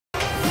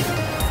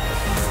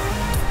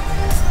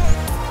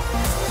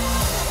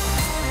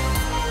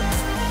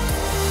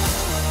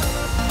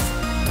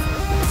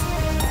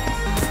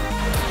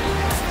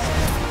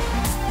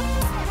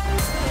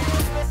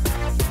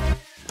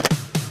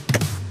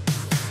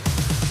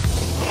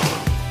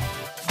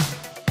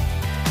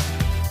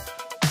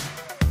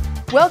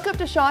Welcome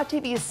to Shaw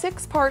TV's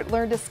 6-part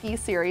Learn to Ski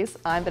series.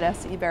 I'm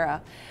Vanessa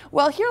Ybarra.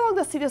 Well, here along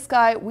the Sea to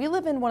Sky, we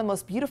live in one of the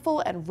most beautiful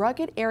and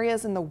rugged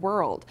areas in the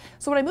world.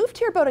 So when I moved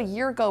here about a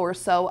year ago or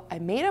so, I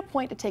made a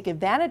point to take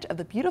advantage of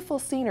the beautiful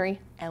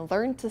scenery and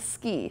learn to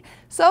ski.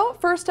 So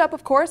first up,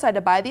 of course, I had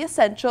to buy the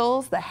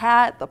essentials, the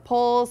hat, the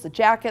poles, the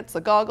jackets,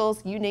 the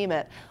goggles, you name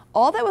it.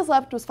 All that was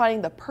left was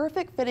finding the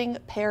perfect fitting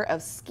pair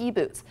of ski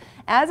boots.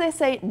 As I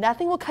say,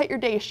 nothing will cut your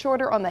day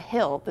shorter on the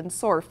hill than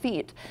sore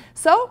feet.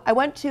 So I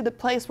went to the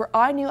place where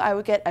I knew I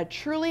would get a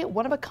truly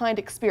one-of-a-kind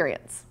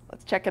experience.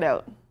 Let's check it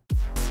out.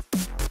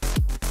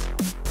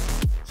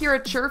 Here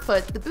at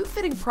Surefoot, the boot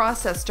fitting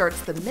process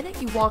starts the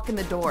minute you walk in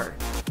the door.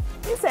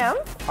 Hey Sam.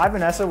 Hi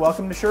Vanessa,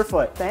 welcome to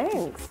Surefoot.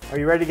 Thanks. Are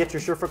you ready to get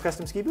your Surefoot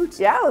custom ski boots?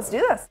 Yeah, let's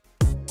do this.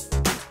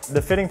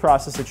 The fitting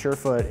process at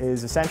Surefoot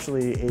is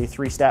essentially a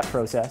 3-step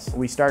process.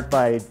 We start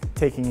by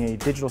taking a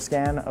digital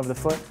scan of the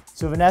foot.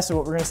 So Vanessa,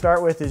 what we're going to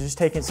start with is just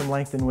taking some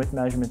length and width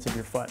measurements of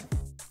your foot.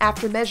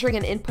 After measuring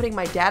and inputting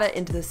my data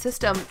into the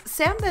system,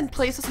 Sam then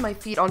places my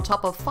feet on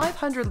top of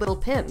 500 little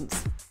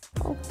pins.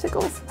 Oh,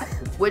 tickles.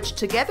 Which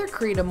together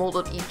create a mold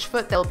of each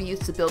foot that will be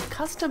used to build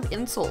custom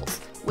insoles,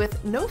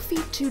 with no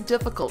feet too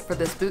difficult for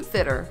this boot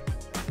fitter.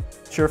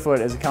 Surefoot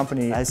as a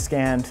company has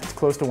scanned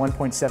close to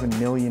 1.7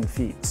 million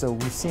feet. So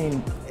we've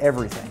seen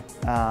everything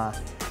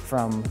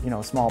from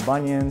small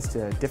bunions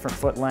to different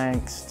foot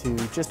lengths to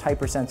just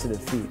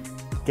hypersensitive feet.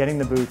 Getting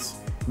the boots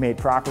made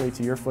properly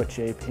to your foot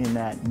shape in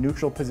that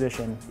neutral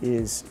position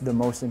is the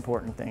most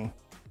important thing.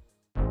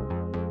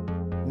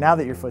 Now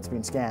that your foot's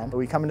been scanned,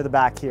 we come into the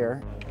back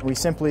here. We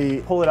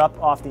simply pull it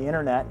up off the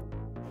internet.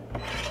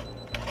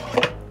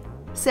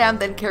 Sam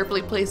then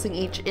carefully placing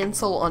each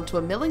insole onto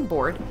a milling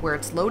board where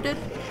it's loaded,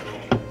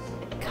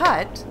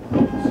 cut,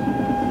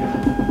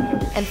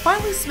 and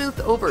finally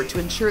smoothed over to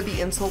ensure the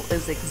insole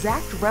is an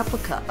exact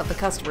replica of the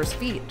customer's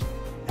feet.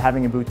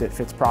 Having a boot that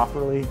fits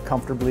properly,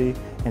 comfortably,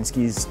 and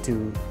skis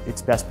to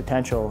its best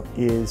potential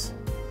is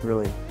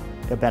really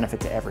a benefit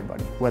to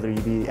everybody, whether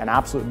you be an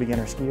absolute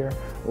beginner skier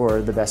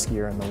or the best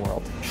skier in the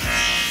world.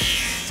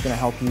 It's going to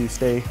help you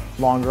stay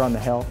longer on the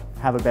hill,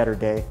 have a better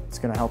day. It's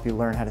going to help you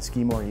learn how to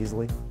ski more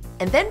easily.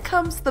 And then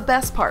comes the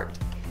best part,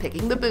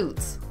 picking the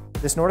boots.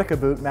 This Nordica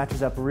boot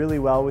matches up really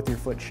well with your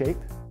foot shape.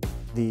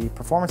 The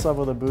performance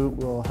level of the boot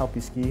will help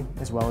you ski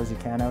as well as you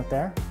can out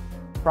there.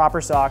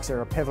 Proper socks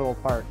are a pivotal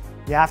part.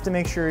 You have to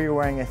make sure you're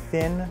wearing a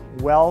thin,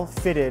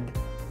 well-fitted,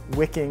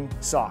 wicking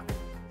sock.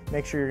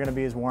 Make sure you're going to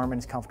be as warm and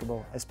as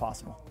comfortable as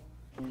possible.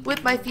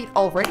 With my feet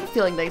already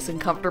feeling nice and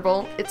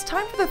comfortable, it's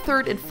time for the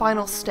third and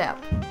final step.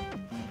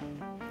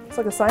 It's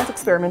like a science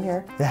experiment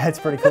here. That's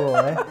pretty cool,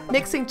 eh?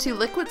 Mixing 2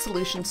 liquid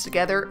solutions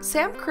together,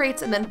 Sam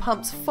creates and then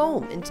pumps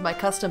foam into my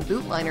custom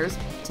boot liners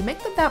to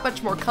make them that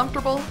much more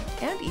comfortable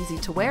and easy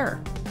to wear.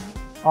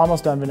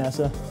 Almost done,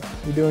 Vanessa.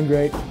 You're doing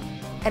great.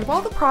 And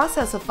while the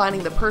process of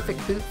finding the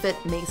perfect boot fit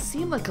may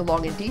seem like a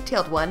long and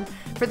detailed one,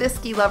 for this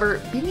ski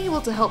lover, being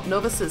able to help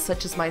novices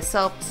such as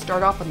myself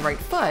start off on the right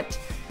foot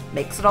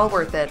makes it all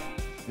worth it.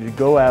 To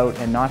go out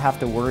and not have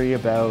to worry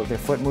about their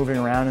foot moving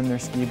around in their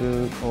ski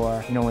boot,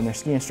 or when their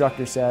ski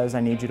instructor says, I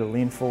need you to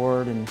lean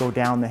forward and go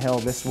down the hill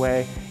this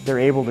way, they're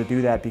able to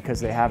do that because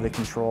they have the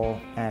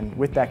control, and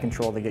with that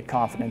control they get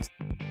confidence.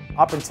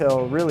 Up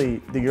until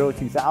really the early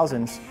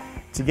 2000s,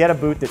 to get a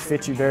boot that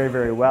fits you very,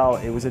 very well,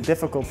 it was a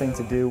difficult thing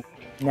to do.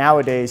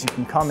 Nowadays, you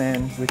can come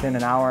in within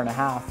an hour and a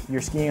half,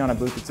 you're skiing on a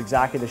boot that's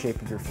exactly the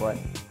shape of your foot.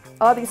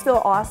 Oh, these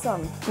feel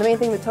awesome. The main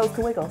thing, the toes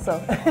can wiggle,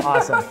 so.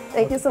 Awesome.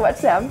 Thank you so much,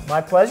 Sam. My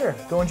pleasure.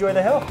 Go enjoy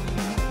the hill.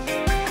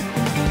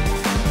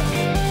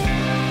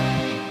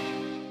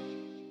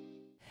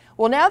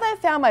 Well, now that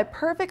I've found my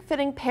perfect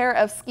fitting pair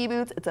of ski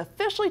boots, it's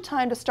officially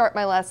time to start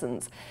my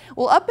lessons.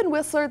 Well, up in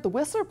Whistler, the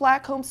Whistler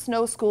Blackcomb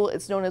Snow School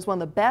is known as one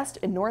of the best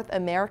in North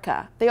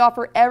America. They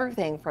offer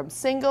everything from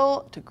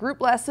single to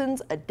group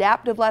lessons,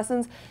 adaptive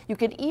lessons. You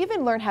can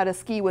even learn how to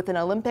ski with an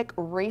Olympic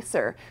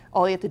racer.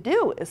 All you have to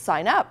do is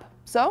sign up.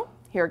 So,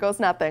 here goes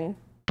nothing.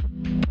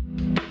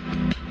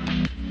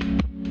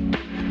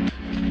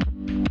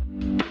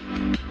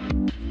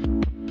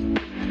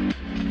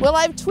 Well,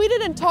 I've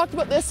tweeted and talked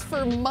about this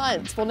for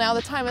months. Well, now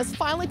the time has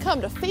finally come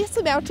to face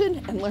the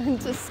mountain and learn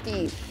to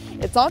ski.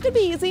 It's not going to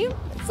be easy,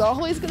 it's not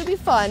always going to be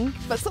fun,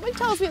 but something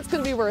tells me it's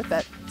going to be worth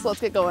it. So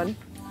let's get going.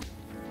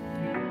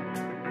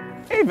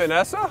 Hey,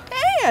 Vanessa.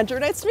 Hey, Andrew,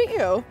 nice to meet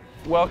you.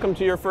 Welcome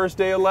to your first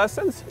day of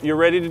lessons. You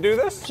ready to do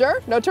this?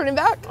 Sure, no turning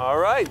back. All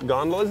right,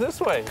 gondola's this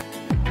way.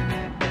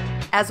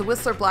 As a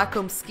Whistler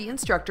Blackcomb ski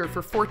instructor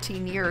for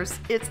 14 years,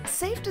 it's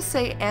safe to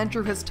say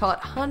Andrew has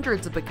taught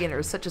hundreds of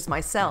beginners such as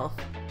myself.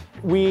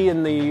 We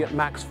in the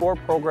Max 4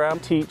 program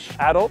teach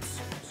adults,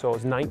 so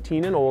it's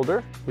 19 and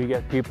older. We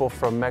get people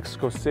from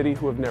Mexico City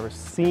who have never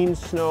seen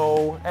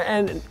snow,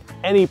 and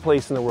any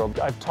place in the world.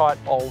 I've taught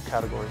all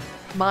categories.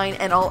 Mine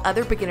and all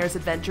other beginners'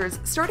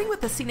 adventures, starting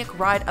with a scenic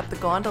ride up the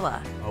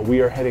gondola.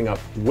 We are heading up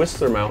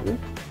Whistler Mountain.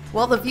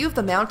 While the view of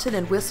the mountain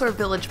and Whistler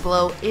Village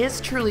below is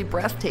truly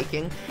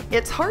breathtaking,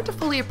 it's hard to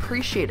fully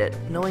appreciate it,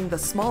 knowing the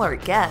smaller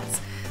it gets,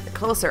 the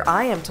closer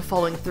I am to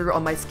following through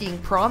on my skiing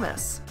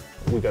promise.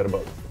 We got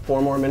about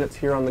 4 more minutes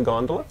here on the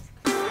gondola.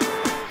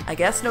 I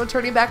guess no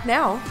turning back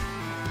now.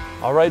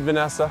 All right,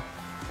 Vanessa.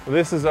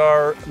 This is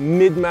our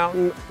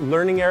mid-mountain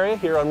learning area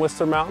here on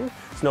Whistler Mountain.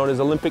 It's known as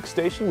Olympic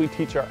Station. We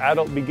teach our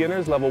adult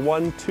beginners level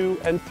 1,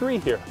 2, and 3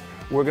 here.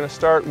 We're going to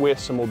start with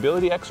some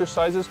mobility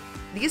exercises.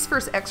 These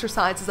first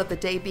exercises of the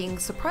day being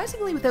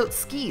surprisingly without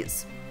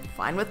skis.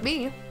 Fine with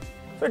me.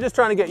 So just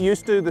trying to get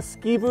used to the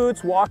ski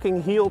boots,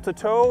 walking heel to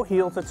toe,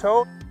 heel to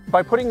toe.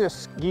 By putting the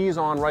skis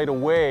on right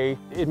away,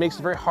 it makes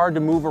it very hard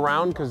to move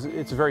around because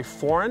it's very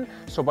foreign.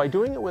 So by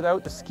doing it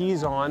without the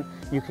skis on,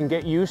 you can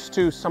get used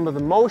to some of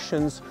the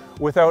motions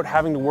without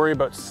having to worry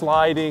about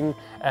sliding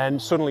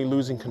and suddenly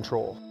losing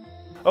control.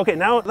 Okay,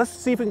 now let's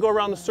see if we can go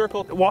around the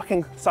circle,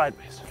 walking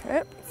sideways.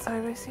 Okay,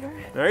 sideways here.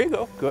 There you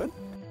go, good.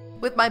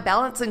 With my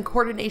balance and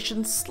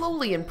coordination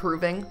slowly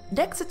improving,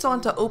 next it's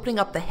on to opening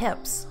up the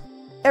hips.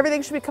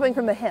 Everything should be coming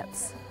from the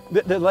hips.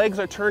 The legs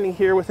are turning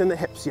here within the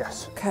hips,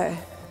 yes. Okay.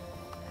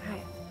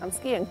 I'm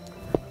skiing.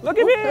 Look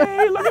at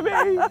me, look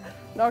at me.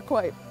 Not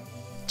quite.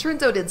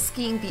 Turns out in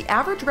skiing, the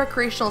average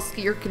recreational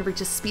skier can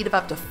reach a speed of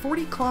up to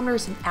 40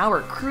 kilometers an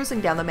hour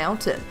cruising down the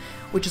mountain,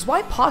 which is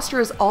why posture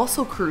is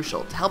also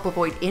crucial to help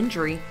avoid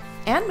injury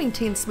and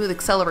maintain smooth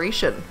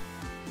acceleration.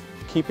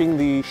 Keeping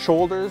the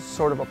shoulders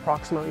sort of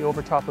approximately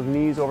over top of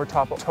knees, over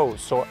top of toes,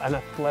 so an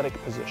athletic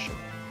position.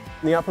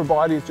 The upper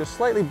body is just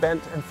slightly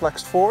bent and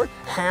flexed forward.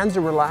 Hands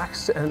are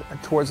relaxed and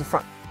towards the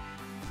front.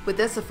 With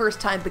this, a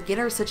first-time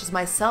beginner such as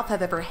myself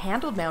have ever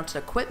handled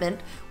mountain equipment,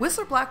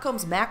 Whistler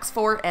Blackcomb's Max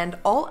 4 and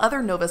all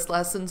other novice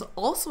lessons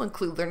also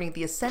include learning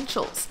the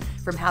essentials,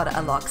 from how to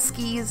unlock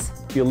skis.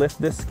 If you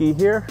lift this ski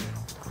here,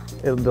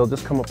 they'll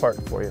just come apart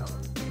for you.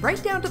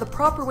 Right down to the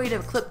proper way to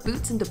clip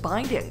boots into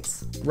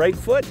bindings. Right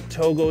foot,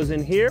 toe goes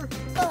in here.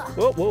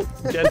 Whoa,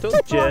 whoa, gentle,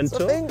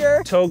 gentle.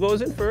 Finger. Toe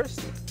goes in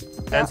first,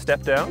 and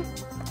step down.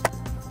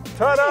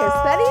 Ta-da! Nice,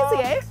 that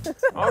easy, eh?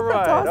 All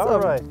right, That's awesome. all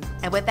right.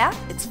 And with that,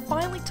 it's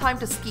finally time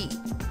to ski.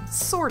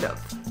 Sort of.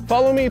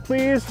 Follow me,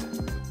 please.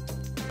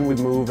 We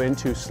move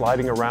into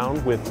sliding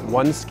around with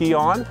one ski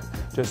on,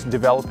 just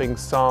developing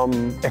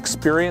some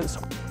experience.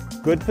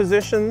 Good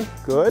position,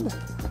 good.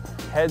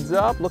 Heads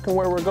up, looking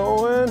where we're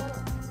going.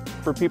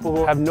 For people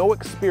who have no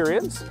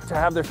experience, to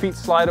have their feet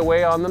slide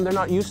away on them, they're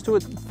not used to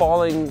it.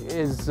 Falling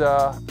is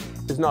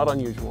not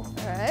unusual.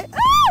 All right.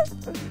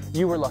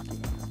 You were lucky.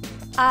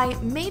 I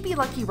may be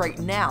lucky right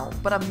now,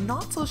 but I'm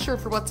not so sure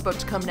for what's about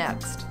to come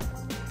next.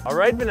 All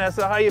right,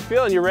 Vanessa, how you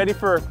feeling? You ready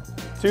for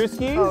 2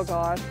 skis? Oh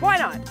God, why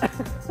not?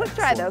 Let's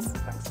try this.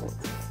 Excellent.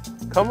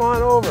 Come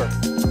on over.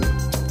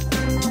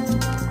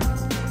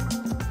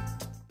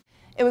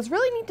 It was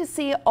really neat to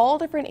see all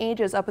different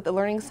ages up at the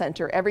Learning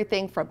Center,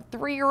 everything from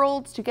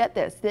 3-year-olds to, get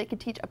this, they could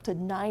teach up to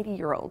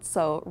 90-year-olds,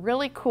 so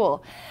really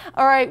cool.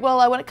 All right,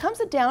 well, when it comes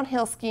to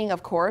downhill skiing,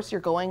 of course,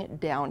 you're going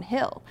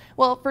downhill.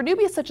 Well, for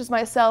newbies such as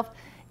myself,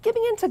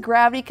 giving into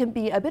gravity can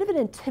be a bit of an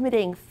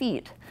intimidating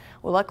feat.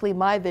 Well, luckily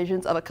my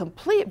visions of a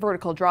complete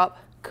vertical drop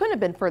couldn't have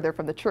been further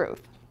from the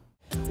truth.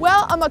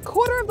 Well, I'm a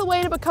quarter of the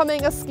way to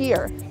becoming a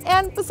skier.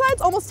 And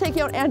besides almost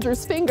taking out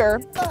Andrew's finger,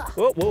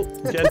 Whoa,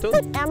 whoa, gentle.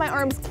 and my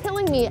arms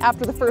killing me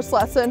after the first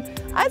lesson,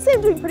 I'd say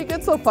I'm doing pretty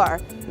good so far.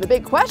 The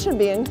big question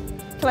being,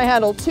 can I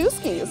handle 2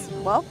 skis?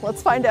 Well,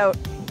 let's find out.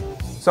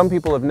 Some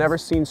people have never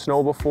seen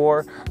snow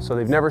before, so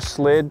they've never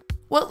slid.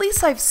 Well, at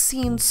least I've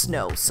seen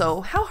snow,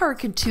 so how hard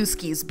can 2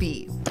 skis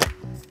be?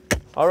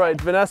 All right,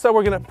 Vanessa,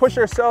 we're gonna push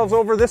ourselves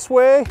over this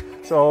way.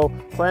 So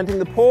planting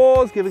the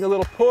poles, giving a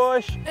little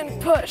push.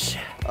 And push.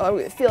 Oh,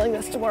 I'm feeling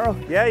this tomorrow.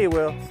 Yeah, you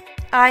will.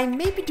 I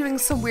may be doing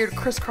some weird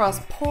crisscross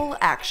pole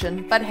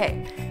action, but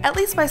hey, at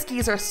least my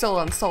skis are still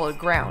on solid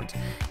ground.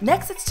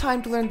 Next, it's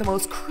time to learn the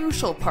most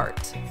crucial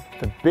part.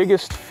 The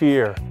biggest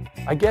fear,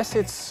 I guess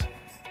it's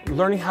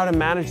learning how to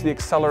manage the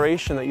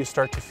acceleration that you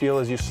start to feel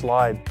as you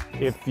slide.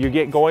 If you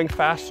get going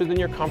faster than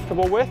you're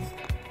comfortable with,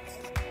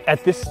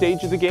 at this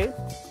stage of the game,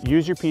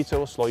 use your pizza,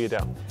 will slow you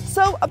down.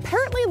 So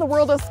apparently in the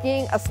world of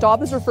skiing, a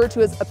stop is referred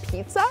to as a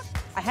pizza?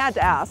 I had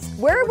to ask.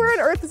 Where on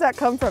earth does that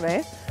come from,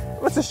 eh?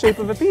 What's the shape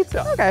of a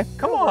pizza? Okay.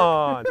 Come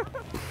on.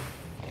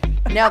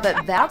 Now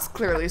that that's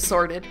clearly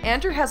sorted,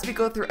 Andrew has me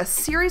go through a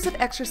series of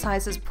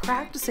exercises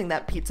practicing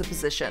that pizza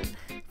position.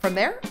 From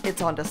there,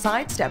 it's on to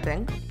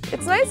sidestepping.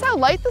 It's nice how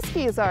light the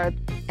skis are.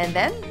 And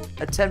then,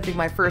 attempting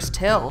my first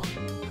hill.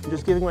 I'm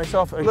just giving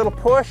myself a little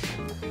push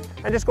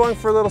and just going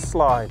for a little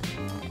slide.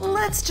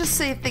 Let's just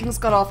say things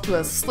got off to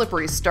a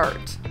slippery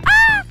start.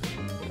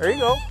 There you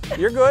go.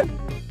 You're good.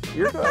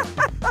 You're good.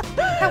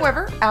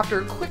 However,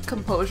 after quick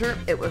composure,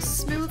 it was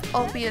smooth,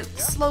 albeit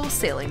slow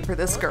sailing for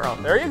this girl.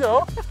 There you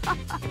go.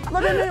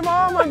 Look at me,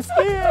 Mom, I'm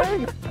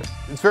skiing.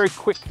 It's very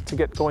quick to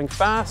get going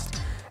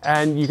fast,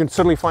 and you can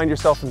suddenly find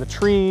yourself in the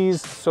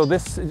trees, so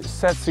this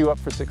sets you up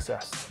for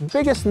success.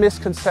 Biggest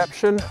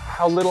misconception,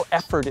 how little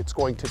effort it's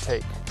going to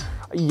take.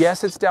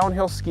 Yes, it's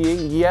downhill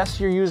skiing. Yes,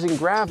 you're using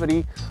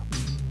gravity,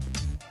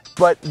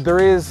 but there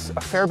is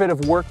a fair bit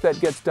of work that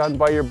gets done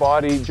by your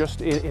body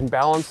just in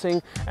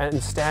balancing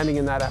and standing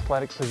in that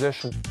athletic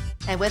position.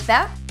 And with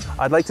that,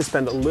 I'd like to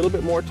spend a little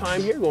bit more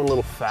time here, going a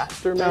little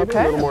faster maybe,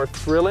 a little more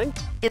thrilling.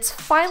 It's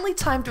finally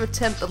time to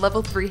attempt the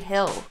level 3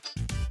 hill.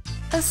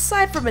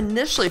 Aside from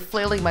initially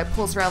flailing my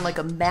poles around like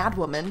a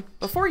madwoman,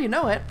 before you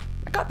know it,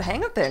 I got the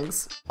hang of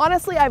things.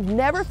 Honestly, I've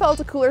never felt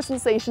a cooler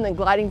sensation than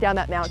gliding down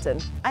that mountain.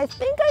 I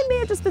think I may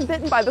have just been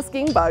bitten by the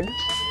skiing bug.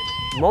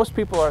 Most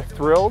people are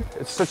thrilled.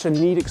 It's such a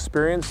neat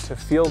experience to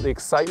feel the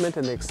excitement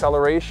and the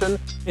acceleration.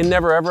 In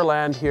Never Ever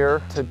Land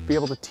here, to be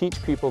able to teach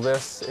people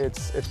this,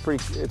 it's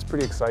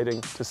pretty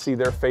exciting to see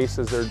their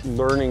faces. They're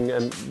learning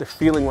and they're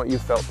feeling what you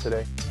felt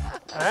today.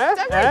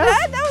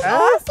 That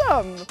was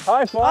awesome.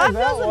 High five,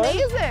 that was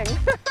amazing.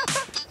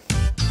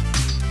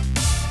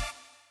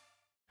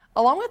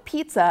 Along with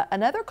pizza,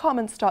 another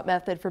common stop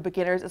method for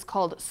beginners is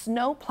called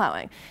snow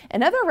plowing.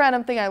 Another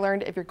random thing I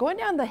learned, if you're going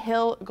down the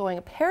hill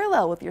going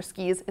parallel with your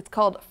skis, it's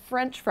called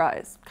French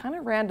fries. Kind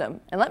of random.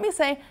 And let me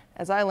say,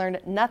 as I learned,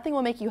 nothing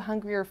will make you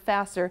hungrier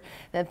faster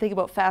than think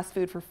about fast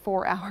food for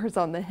 4 hours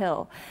on the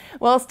hill.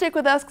 Well, stick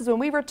with us because when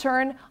we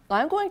return,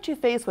 I'm going to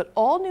face what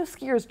all new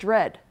skiers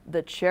dread,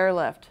 the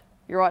chairlift.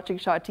 You're watching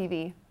Shaw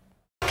TV.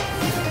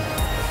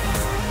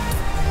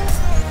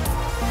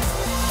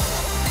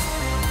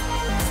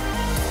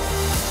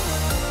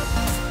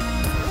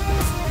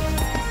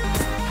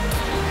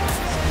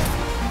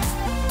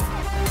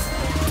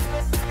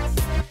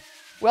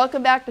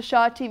 Welcome back to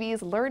Shaw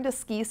TV's Learn to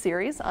Ski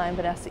series. I'm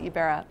Vanessa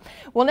Ybarra.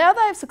 Well, now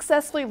that I've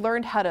successfully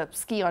learned how to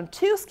ski on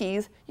 2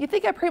 skis, you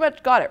think I pretty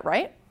much got it,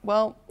 right?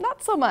 Well,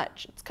 not so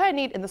much. It's kind of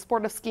neat in the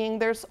sport of skiing.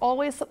 There's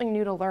always something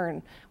new to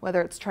learn,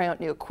 whether it's trying out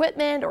new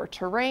equipment or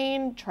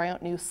terrain, trying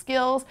out new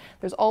skills.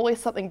 There's always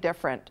something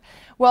different.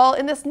 Well,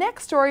 in this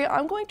next story,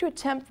 I'm going to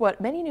attempt what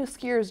many new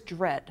skiers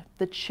dread,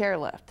 the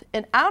chairlift.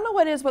 And I don't know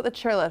what it is about the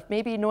chairlift.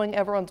 Maybe knowing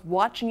everyone's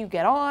watching you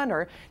get on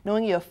or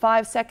knowing you have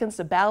 5 seconds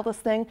to battle this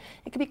thing,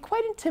 it can be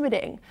quite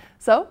intimidating.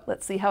 So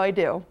let's see how I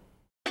do.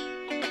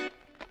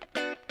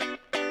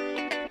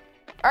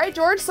 All right,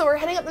 George, so we're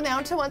heading up the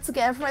mountain once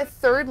again for my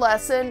 3rd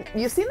lesson.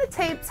 You've seen the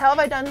tapes. How have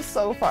I done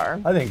so far?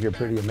 I think you're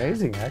pretty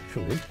amazing,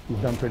 actually.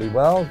 You've done pretty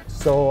well.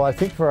 So I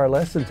think for our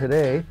lesson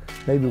today,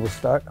 maybe we'll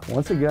start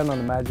once again on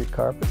the magic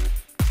carpet.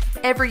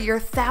 Every year,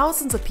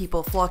 thousands of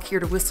people flock here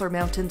to Whistler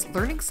Mountains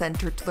Learning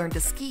Center to learn to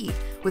ski,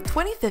 with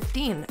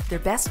 2015 their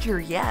best year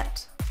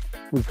yet.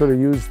 We could have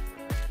used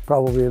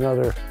probably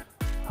another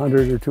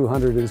 100 or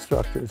 200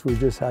 instructors. We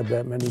just had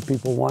that many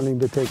people wanting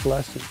to take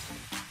lessons.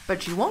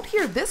 But you won't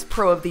hear this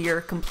pro of the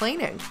year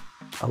complaining.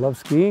 I love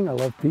skiing, I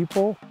love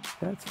people.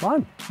 Yeah, it's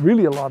fun,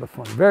 really a lot of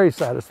fun, very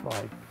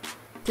satisfying.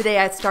 Today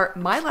I'd start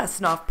my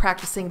lesson off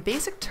practicing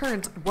basic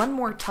turns one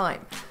more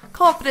time.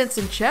 Confidence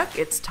in check,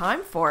 it's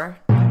time for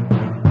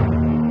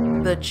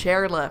the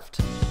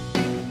chairlift.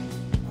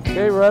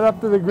 Okay, right up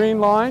to the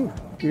green line.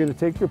 You're going to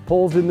take your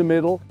poles in the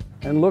middle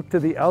and look to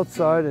the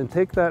outside and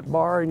take that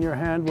bar in your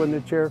hand when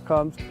the chair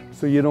comes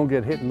so you don't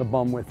get hit in the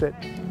bum with it.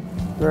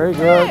 Very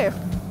good.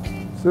 Hey.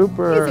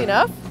 Super. Easy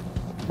enough.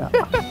 Yeah.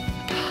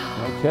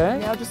 Okay.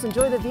 Now just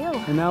enjoy the view.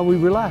 And now we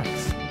relax.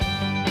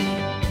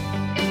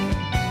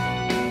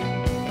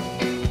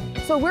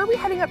 So where are we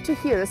heading up to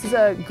here? This is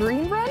a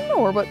green run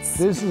or what's?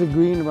 This is a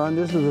green run.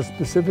 This is a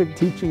specific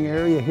teaching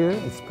area here.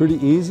 It's pretty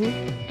easy.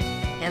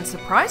 And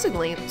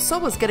surprisingly, so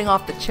was getting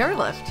off the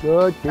chairlift.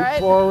 Good.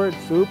 Keep forward.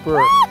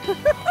 Super.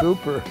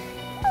 Super.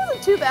 That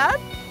wasn't too bad.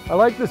 I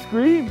like the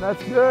scream.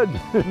 That's good.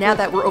 Now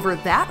that we're over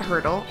that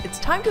hurdle, it's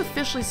time to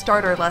officially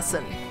start our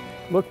lesson.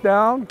 Look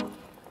down,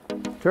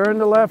 turn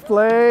the left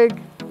leg,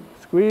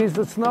 squeeze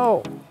the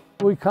snow.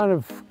 We kind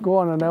of go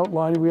on an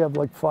outline. We have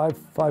like five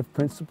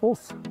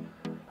principles.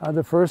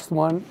 The first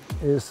one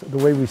is the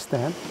way we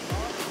stand.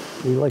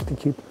 We like to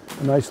keep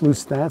a nice loose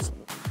stance.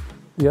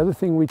 The other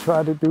thing we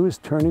try to do is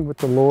turning with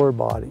the lower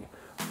body.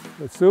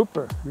 That's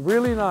super,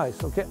 really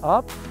nice. Okay,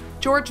 up.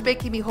 George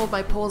making me hold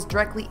my poles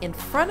directly in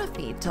front of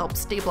me to help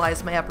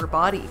stabilize my upper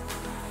body.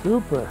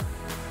 Super,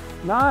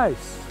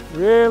 nice,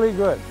 really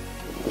good.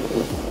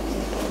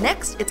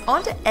 Next, it's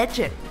on to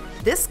edging.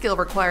 This skill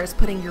requires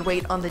putting your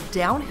weight on the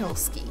downhill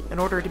ski in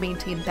order to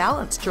maintain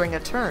balance during a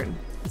turn.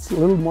 It's a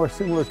little more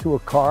similar to a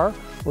car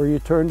where you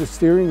turn the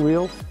steering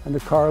wheel and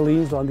the car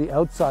leans on the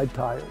outside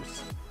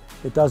tires.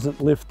 It doesn't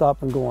lift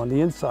up and go on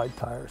the inside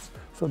tires,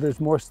 so there's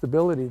more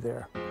stability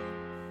there.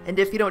 And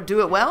if you don't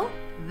do it well,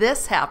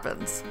 this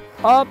happens.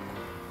 Up!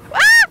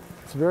 Ah!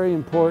 It's very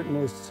important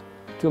is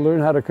to learn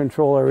how to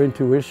control our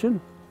intuition,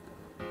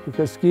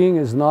 because skiing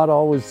is not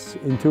always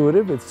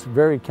intuitive. It's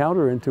very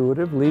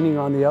counterintuitive, leaning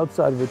on the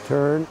outside of a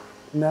turn,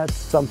 and that's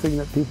something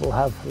that people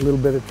have a little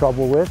bit of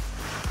trouble with.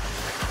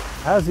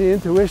 How's the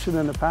intuition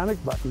and the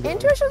panic button going?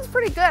 Intuition's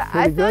pretty good.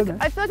 I feel like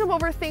I'm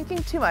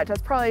overthinking too much.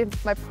 That's probably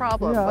my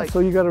problem. Yeah, so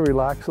you got to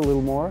relax a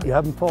little more. You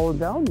haven't fallen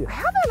down yet. I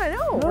haven't, I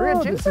know. No, we're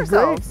going to jinx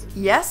ourselves. Great.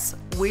 Yes,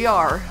 we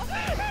are.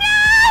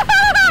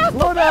 No!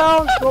 Slow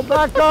down, go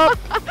back up.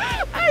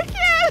 I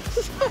can't.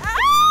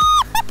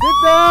 Sit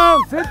down,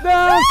 sit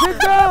down, sit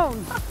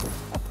down.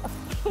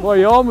 Well,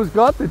 you almost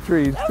got the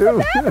trees too. That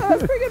was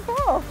a pretty good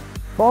fall.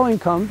 Falling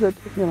comes, it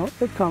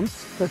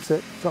comes, that's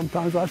it.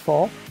 Sometimes I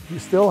fall, You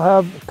still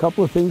have a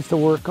couple of things to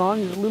work on.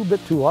 You're a little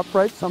bit too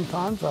upright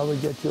sometimes. I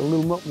would get you a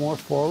little bit more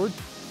forward.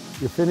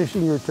 You're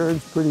finishing your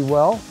turns pretty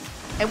well.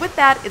 And with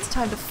that, it's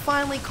time to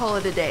finally call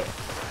it a day.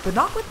 But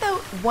not without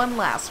one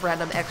last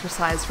random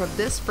exercise from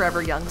this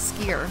forever young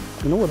skier.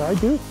 You know what I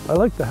do? I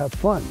like to have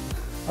fun.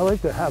 I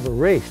like to have a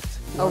race.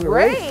 A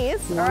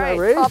race? All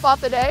right, top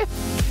off the day.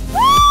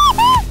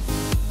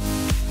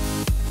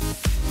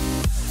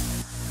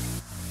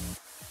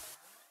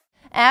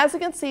 As you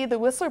can see, the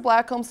Whistler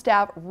Blackcomb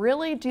staff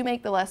really do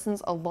make the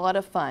lessons a lot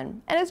of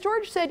fun. And as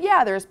George said,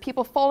 yeah, there's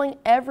people falling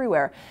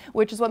everywhere,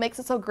 which is what makes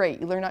it so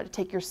great. You learn not to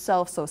take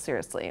yourself so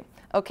seriously.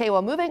 Okay,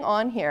 well, moving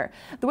on here.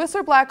 The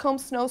Whistler Blackcomb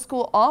Snow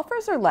School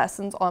offers their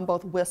lessons on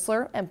both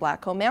Whistler and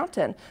Blackcomb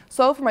Mountain.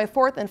 So for my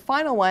fourth and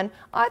final one,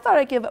 I thought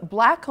I'd give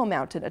Blackcomb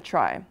Mountain a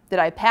try. Did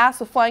I pass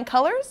with flying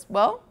colors?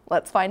 Well,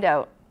 let's find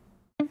out.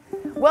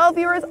 Well,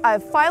 viewers,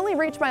 I've finally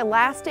reached my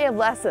last day of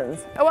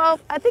lessons. Well,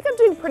 I think I'm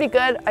doing pretty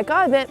good. I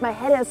gotta admit, my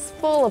head is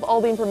full of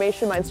all the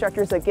information my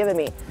instructors have given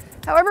me.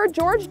 However,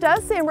 George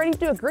does say I'm ready to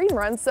do a green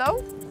run,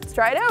 so let's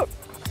try it out.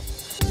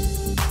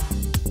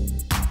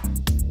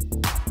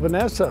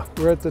 Vanessa,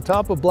 we're at the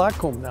top of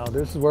Blackcomb now.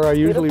 This is where I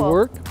usually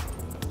work.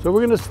 So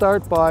we're gonna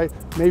start by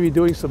maybe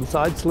doing some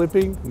side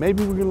slipping.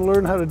 Maybe we're gonna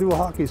learn how to do a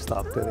hockey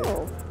stop today.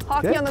 Oh,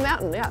 hockey on the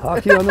mountain, yeah.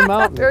 Hockey on the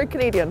mountain. Very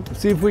Canadian.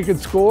 See if we can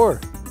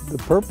score. The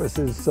purpose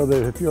is so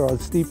that if you're on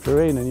steep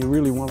terrain and you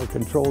really want to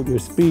control your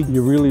speed,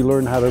 you really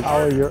learn how to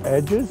power your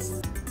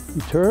edges.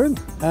 You turn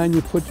and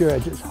you put your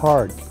edges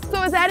hard.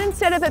 So is that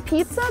instead of a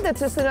pizza, that's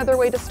just another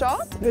way to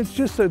stop? It's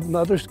just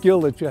another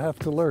skill that you have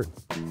to learn.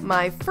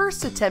 My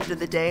first attempt of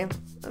the day,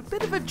 a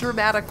bit of a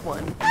dramatic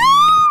one.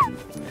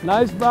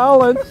 Nice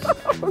balance.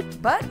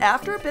 But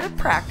after a bit of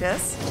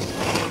practice,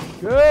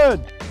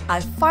 good. I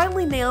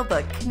finally nailed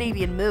the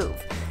Canadian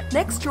move.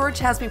 Next, George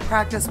has me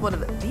practice one of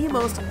the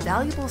most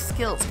valuable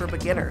skills for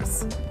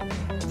beginners.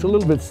 It's a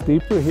little bit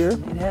steeper here.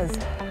 It is.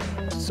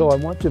 So I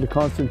want you to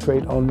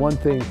concentrate on one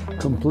thing,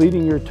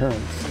 completing your turns.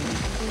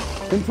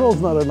 Control's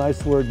not a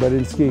nice word, but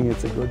in skiing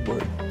it's a good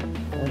word.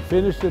 And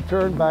finish the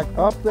turn back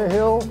up the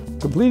hill.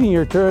 Completing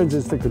your turns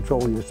is to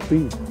control your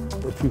speed.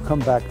 If you come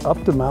back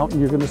up the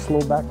mountain, you're going to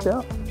slow back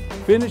down.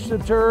 Finish the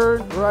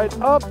turn right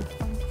up.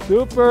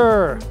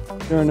 Super.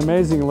 You're an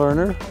amazing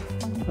learner.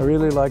 I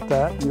really like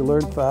that. You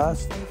learn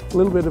fast. A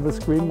little bit of a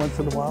scream once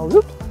in a while.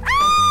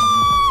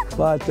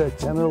 But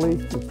generally,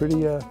 you're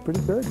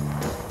pretty good.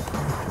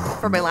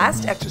 For my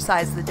last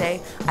exercise of the day,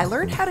 I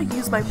learned how to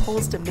use my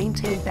poles to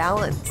maintain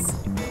balance.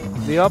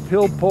 The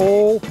uphill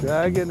pole,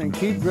 drag it and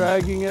keep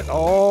dragging it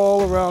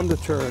all around the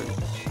turn.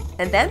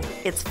 And then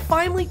it's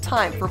finally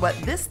time for what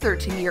this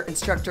 13-year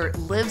instructor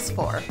lives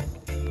for.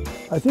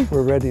 I think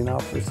we're ready now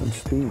for some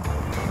speed.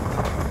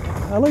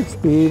 I like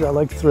speed, I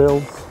like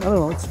thrills. I don't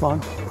know, it's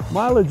fun.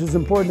 Mileage is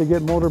important to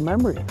get motor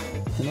memory,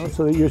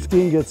 so that your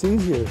skiing gets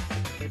easier.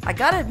 I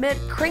gotta admit,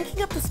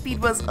 cranking up the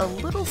speed was a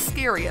little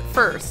scary at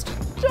first.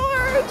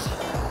 George!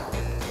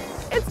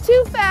 It's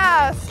too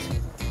fast!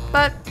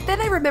 But then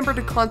I remembered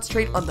to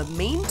concentrate on the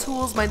main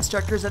tools my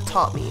instructors have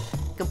taught me.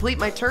 Complete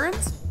my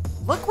turns,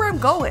 look where I'm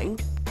going,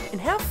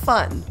 and have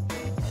fun.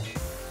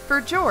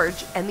 For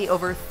George and the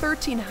over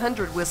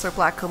 1,300 Whistler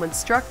Blackcomb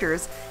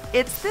instructors,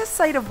 it's this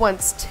sight of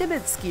once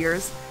timid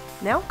skiers,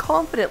 now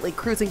confidently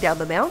cruising down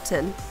the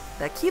mountain,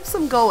 that keeps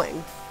them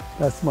going.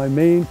 That's my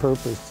main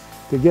purpose,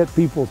 to get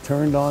people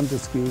turned on to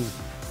skiing.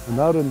 I'm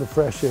out in the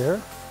fresh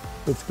air.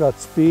 It's got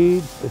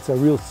speed. It's a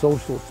real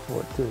social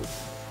sport too.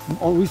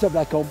 On Whistler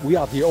Blackcomb, we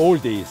are the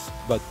oldies,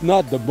 but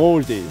not the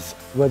moldies.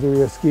 Whether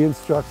you're a ski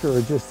instructor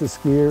or just a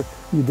skier,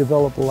 you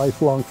develop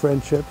lifelong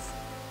friendships.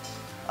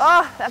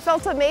 Oh, that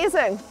felt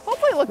amazing.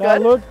 Hopefully it looked good.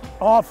 That looked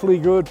awfully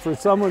good for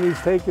someone who's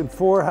taken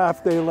 4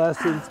 half-day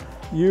lessons.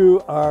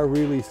 You are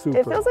really super.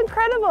 It feels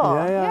incredible.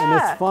 Yeah,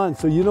 and it's fun.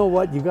 So you know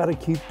what? You got to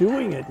keep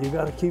doing it. You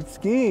got to keep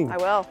skiing. I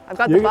will. I've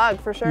got the bug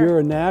for sure. You're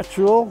a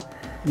natural.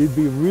 You'd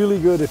be really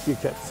good if you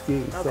kept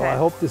skiing. Okay. So I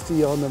hope to see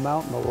you on the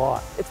mountain a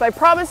lot. It's my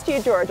promise to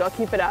you, George. I'll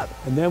keep it up.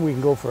 And then we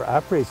can go for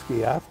après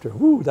ski after.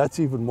 Woo, that's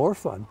even more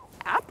fun.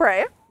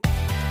 Après?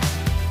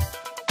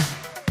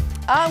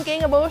 I'm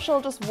getting emotional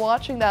just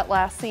watching that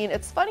last scene.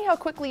 It's funny how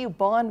quickly you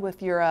bond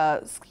with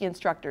your ski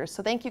instructors.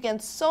 So thank you again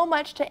so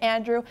much to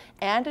Andrew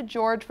and to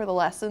George for the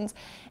lessons.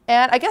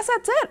 And I guess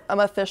that's it. I'm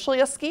officially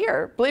a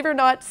skier. Believe it or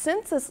not,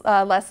 since this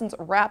lessons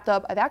wrapped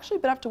up, I've actually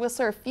been up to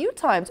Whistler a few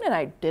times and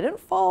I didn't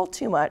fall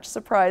too much,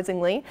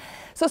 surprisingly.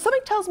 So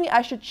something tells me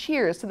I should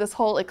cheers to this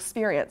whole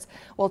experience.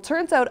 Well, it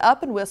turns out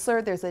up in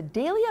Whistler, there's a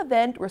daily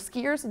event where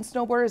skiers and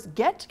snowboarders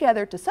get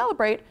together to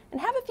celebrate and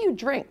have a few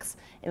drinks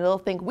in a little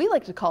thing we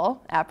like to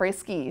call après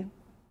ski.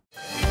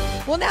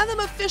 Well, now that I'm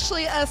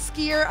officially a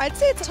skier, I'd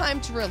say it's time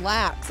to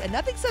relax. And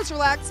nothing says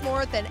relax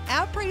more than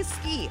après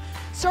ski.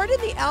 Started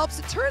in the Alps,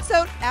 it turns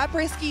out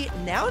après ski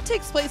now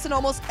takes place in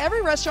almost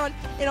every restaurant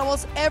in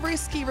almost every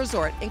ski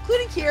resort,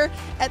 including here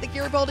at the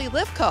Garibaldi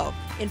Lift Co.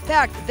 In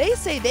fact, they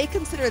say they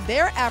consider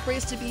their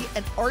après to be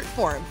an art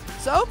form.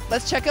 So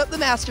let's check out the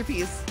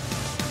masterpiece.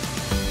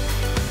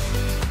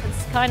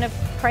 It's kind of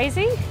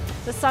crazy.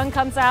 The sun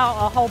comes out,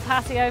 our whole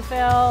patio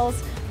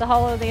fills. The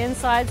whole of the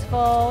inside's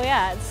full.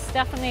 Yeah, it's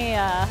definitely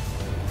a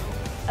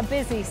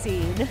busy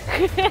scene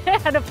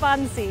and a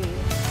fun scene.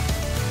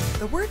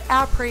 The word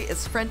après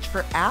is French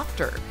for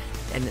after,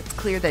 and it's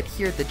clear that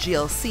here at the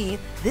GLC,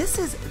 this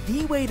is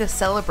the way to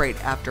celebrate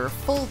after a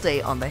full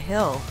day on the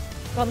hill.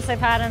 Once they've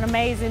had an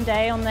amazing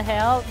day on the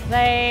hill,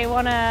 they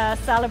want to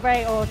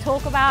celebrate or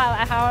talk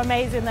about how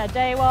amazing their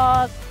day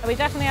was. We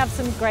definitely have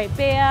some great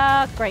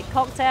beer, great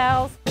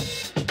cocktails.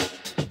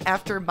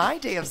 After my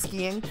day of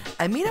skiing,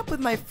 I meet up with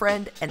my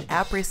friend and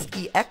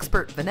après-ski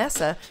expert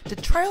Vanessa to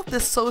try out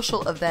this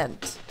social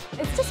event.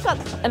 It's just got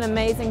an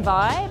amazing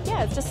vibe.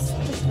 Yeah, it's just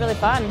really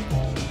fun.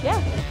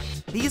 Yeah.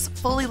 These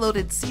fully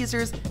loaded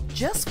Caesars,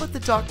 just what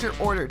the doctor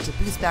ordered to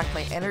boost back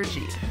my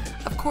energy.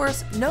 Of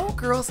course, no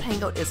girls'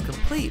 hangout is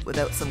complete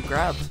without some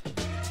grub.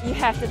 You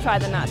have to try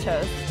the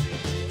nachos.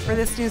 For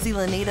this New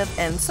Zealand native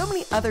and so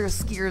many other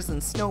skiers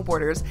and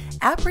snowboarders,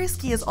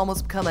 après-ski has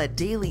almost become a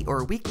daily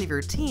or weekly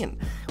routine,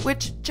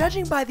 which,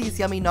 judging by these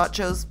yummy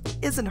nachos,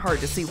 isn't hard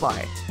to see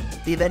why.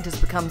 The event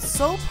has become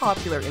so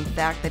popular, in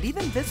fact, that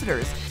even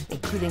visitors,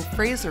 including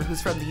Fraser,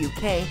 who's from the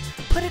UK,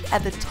 put it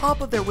at the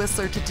top of their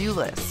Whistler to-do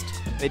list.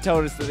 They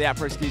told us that the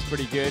après-ski is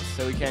pretty good,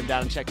 so we came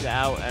down and checked it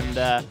out, and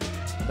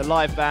the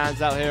live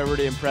bands out here are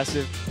really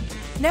impressive.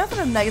 Now that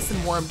I'm nice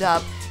and warmed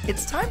up,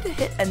 it's time to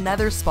hit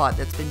another spot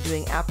that's been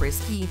doing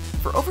après-ski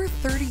for over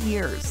 30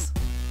 years.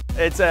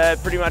 It's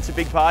pretty much a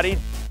big party.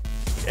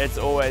 It's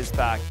always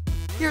packed.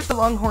 Here at the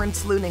Longhorn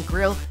Saloon and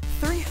Grill,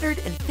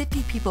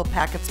 350 people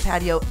pack its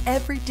patio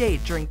every day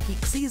during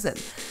peak season.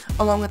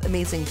 Along with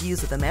amazing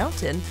views of the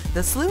mountain,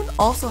 the saloon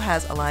also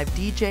has a live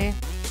DJ,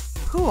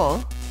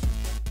 pool,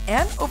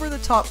 and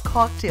over-the-top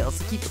cocktails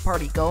to keep the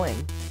party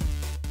going.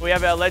 We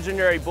have our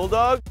legendary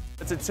Bulldog.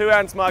 It's a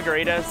 2-ounce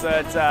margarita, so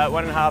it's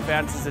 1.5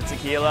 ounces of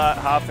tequila,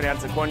 half an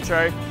ounce of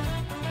Cointreau,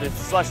 the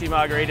slushy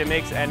margarita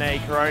mix, and a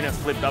Corona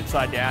flipped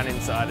upside down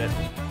inside it.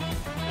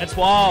 It's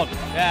wild.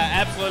 Yeah,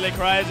 absolutely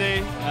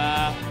crazy.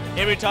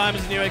 Every time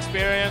is a new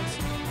experience.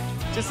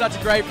 Just such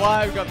a great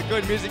vibe. We've got the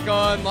good music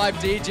on, live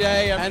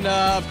DJ, and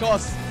of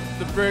course,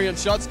 the brilliant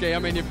shot ski. I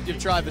mean, you've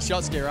tried the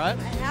shot ski, right?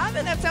 I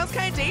haven't. That sounds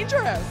kind of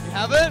dangerous. You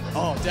haven't?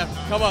 Oh,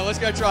 definitely. Come on, let's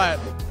go try it.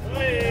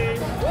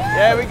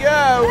 There we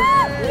go.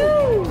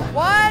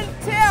 1,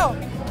 2.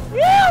 Woo!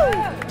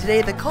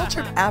 Today, the culture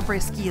of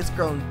après-ski has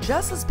grown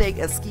just as big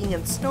as skiing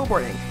and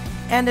snowboarding.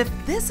 And if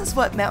this is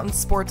what mountain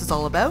sports is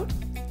all about,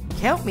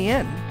 count me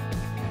in.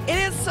 It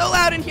is so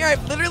loud in here,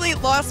 I've literally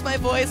lost my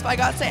voice, but I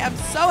gotta say I'm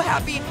so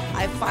happy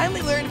I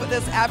finally learned what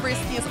this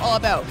après-ski is all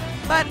about.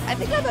 But I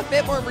think I have a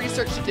bit more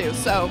research to do,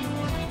 so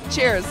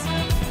cheers.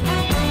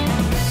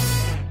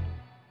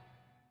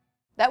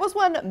 That was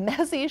one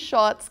messy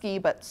shot ski,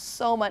 but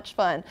so much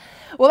fun.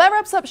 Well, that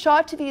wraps up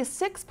Shot TV's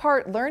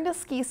 6-part Learn to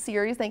Ski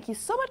series. Thank you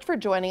so much for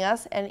joining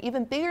us, and an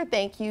even bigger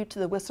thank you to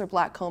the Whistler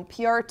Blackcomb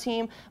PR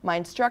team, my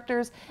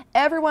instructors,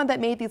 everyone that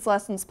made these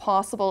lessons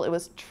possible. It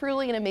was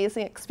truly an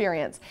amazing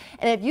experience.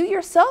 And if you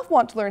yourself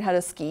want to learn how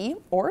to ski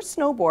or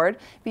snowboard,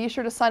 be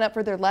sure to sign up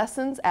for their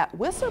lessons at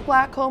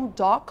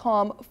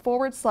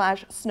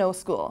whistlerblackcomb.com/snow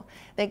school.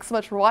 Thanks so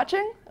much for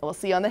watching, and we'll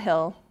see you on the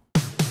hill.